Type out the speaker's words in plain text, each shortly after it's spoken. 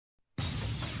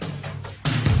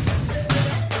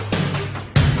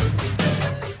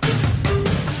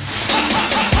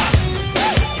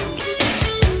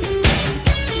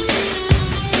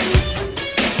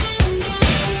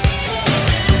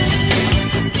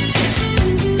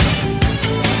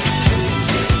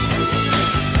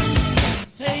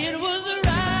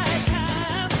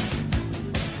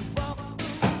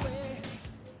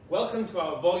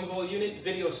volleyball unit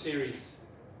video series.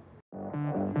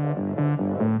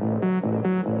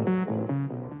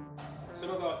 Some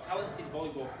of our talented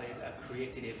volleyball players have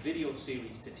created a video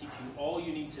series to teach you all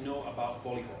you need to know about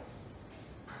volleyball.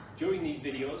 During these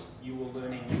videos, you will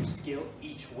learn a new skill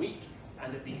each week,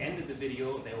 and at the end of the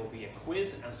video there will be a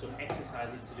quiz and some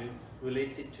exercises to do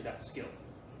related to that skill.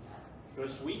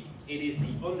 First week, it is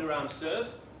the Underarm Serve,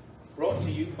 brought to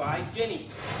you by Jenny.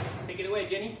 Take it away,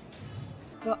 Jenny.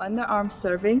 For underarm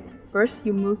serving, first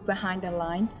you move behind the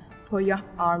line, pull your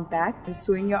arm back and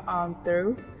swing your arm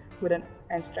through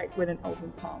and strike with an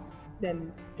open palm.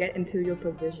 Then get into your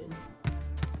position.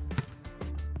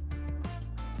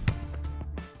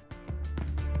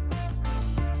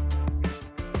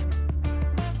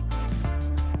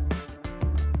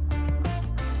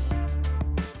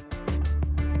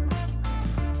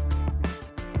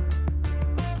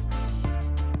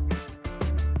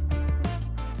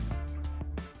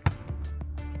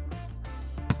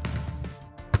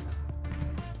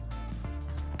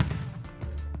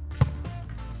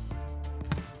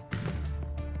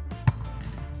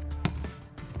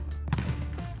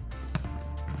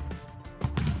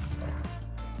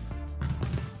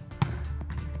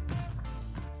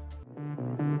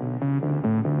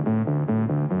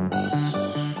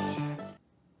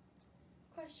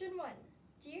 Question 1.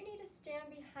 Do you need to stand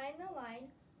behind the line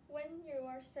when you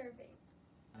are serving?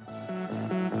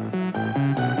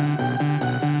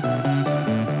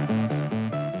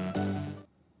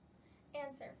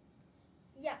 Answer.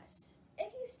 Yes.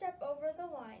 If you step over the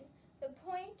line, the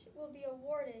point will be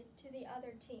awarded to the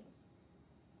other team.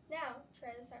 Now,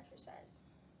 try this exercise.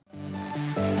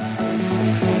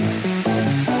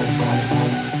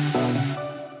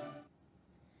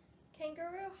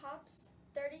 Kangaroo hops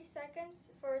 30 seconds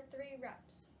for 3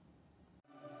 reps.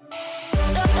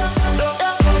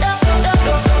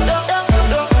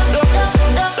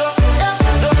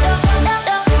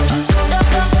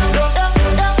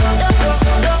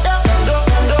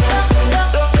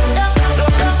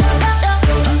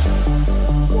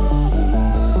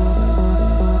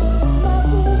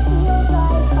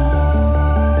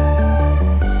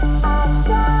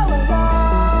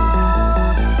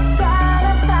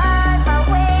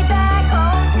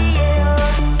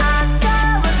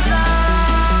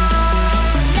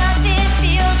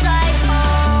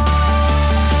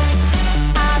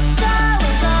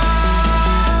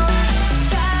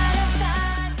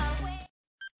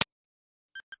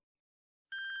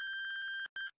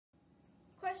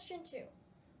 Question 2.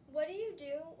 What do you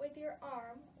do with your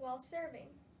arm while serving?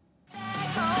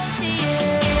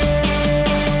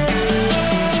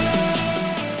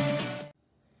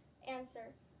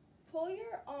 Answer. Pull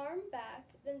your arm back,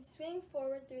 then swing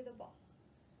forward through the ball.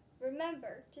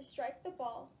 Remember to strike the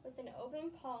ball with an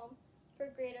open palm for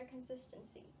greater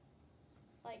consistency,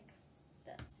 like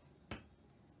this.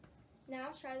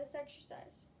 Now try this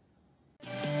exercise.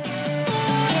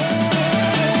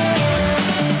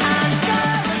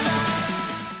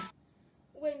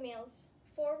 Windmills,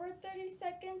 forward 30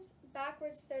 seconds,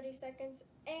 backwards 30 seconds,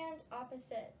 and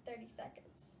opposite 30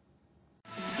 seconds.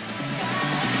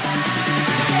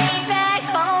 Back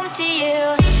home to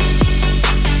you.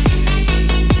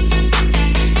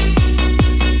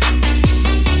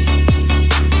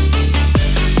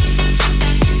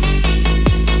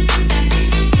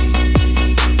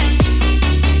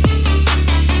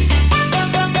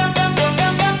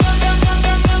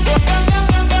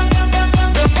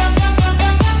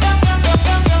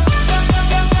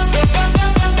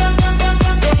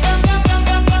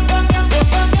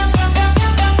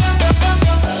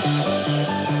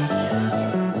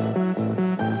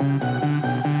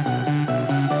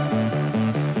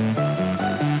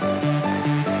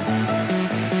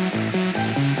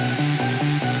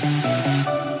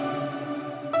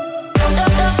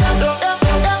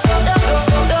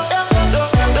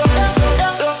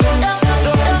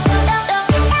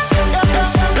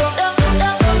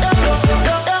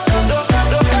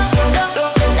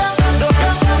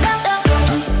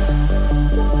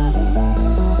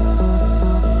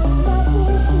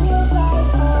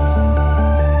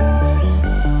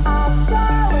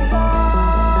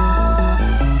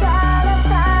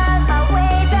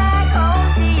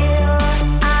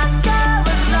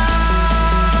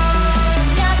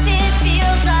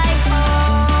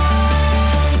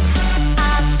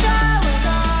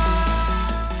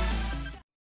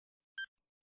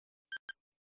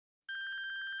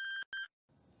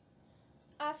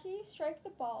 After you strike the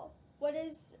ball, what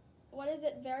is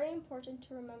it very important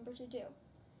to remember to do?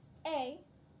 A.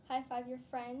 High-five your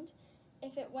friend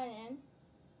if it went in.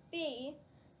 B.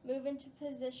 Move into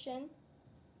position.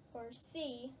 Or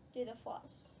C. Do the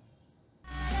floss.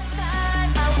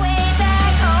 Find my way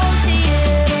back home to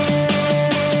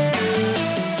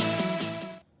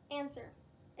you. Answer.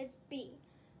 It's B.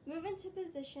 Move into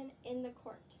position in the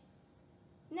court.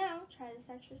 Now try this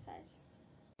exercise.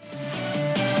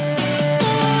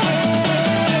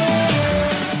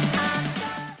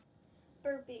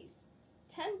 Burpees.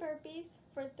 10 burpees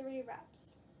for 3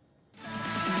 reps.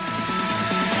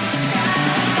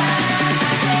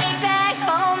 Way back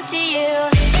home to you.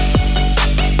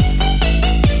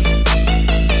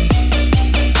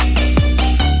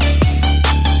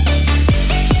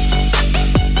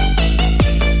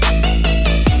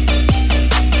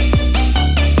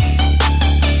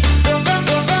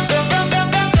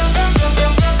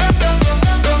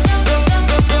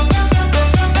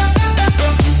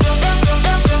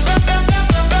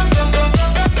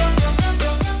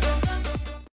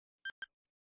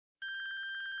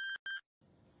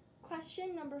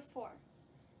 Question number 4.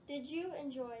 Did you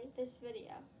enjoy this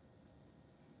video?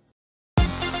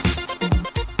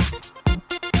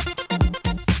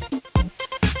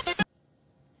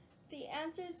 The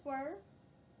answers were,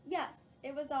 yes,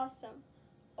 it was awesome,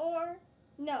 or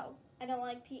no, I don't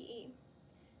like PE.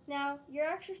 Now, your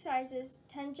exercise is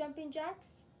 10 jumping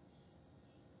jacks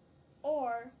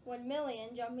or 1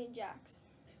 million jumping jacks.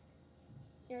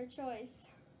 Your choice.